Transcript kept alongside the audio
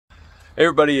Hey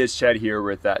everybody, it's Chad here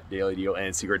with That Daily Deal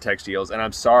and Secret Text Deals, and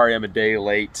I'm sorry I'm a day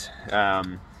late,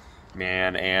 man.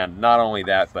 And not only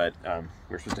that, but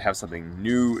we're supposed to have something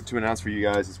new to announce for you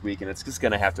guys this week, and it's just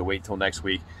gonna have to wait until next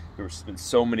week. There's been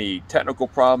so many technical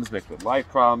problems mixed with life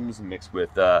problems, mixed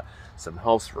with some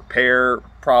house repair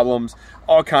problems,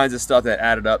 all kinds of stuff that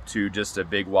added up to just a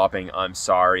big whopping I'm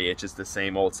sorry. It's just the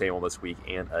same old this week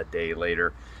and a day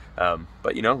later.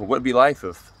 But you know, what would be life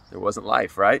if there wasn't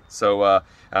life, right? So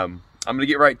I'm gonna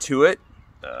get right to it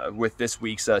with this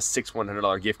week's 6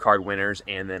 $100 gift card winners,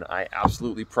 and then I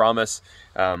absolutely promise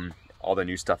all the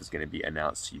new stuff is gonna be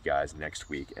announced to you guys next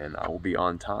week, and I will be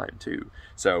on time too.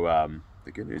 So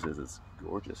the good news is it's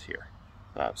gorgeous here.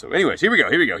 So anyways, here we go.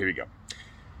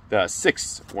 The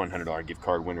 6 $100 gift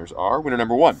card winners are: winner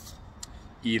number 1,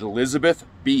 Elizabeth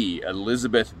B.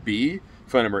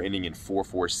 Phone number ending in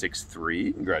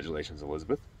 4463. Congratulations,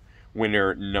 Elizabeth.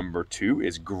 Winner number 2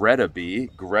 is Greta B.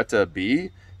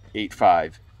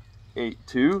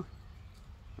 8582.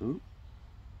 Ooh.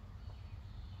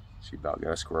 She about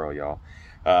got a squirrel, y'all.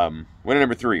 Winner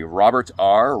number 3, Robert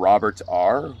R.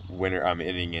 Winner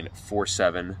ending in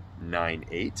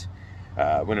 4798.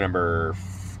 Winner number,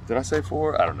 did I say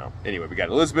 4? I don't know. Anyway, we got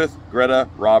Elizabeth, Greta,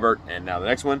 Robert, and now the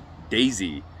next one,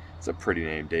 Daisy. It's a pretty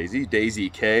name, Daisy. Daisy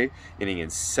K, ending in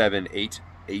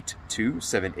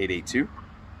 7882.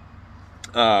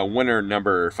 Winner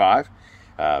number 5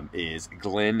 is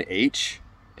Glenn H,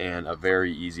 and a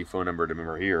very easy phone number to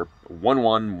remember here,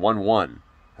 1111.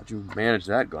 How'd you manage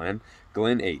that, Glenn?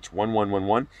 Glenn H,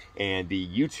 1111. And the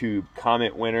YouTube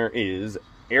comment winner is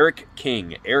Eric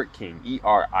King,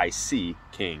 E-R-I-C,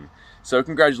 King. So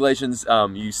congratulations,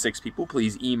 you 6 people.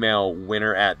 Please email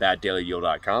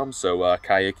winner@thatdailydeal.com so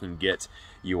Kaya can get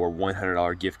your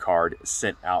 $100 gift card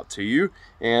sent out to you.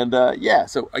 And yeah,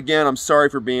 so again, I'm sorry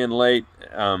for being late,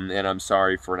 and I'm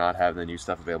sorry for not having the new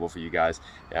stuff available for you guys.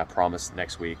 Yeah, I promise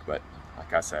next week, but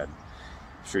like I said,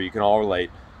 I'm sure you can all relate.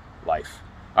 Life.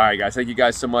 All right, guys, thank you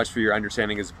guys so much for your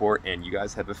understanding and support, and you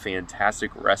guys have a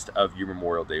fantastic rest of your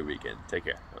Memorial Day weekend. Take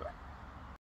care.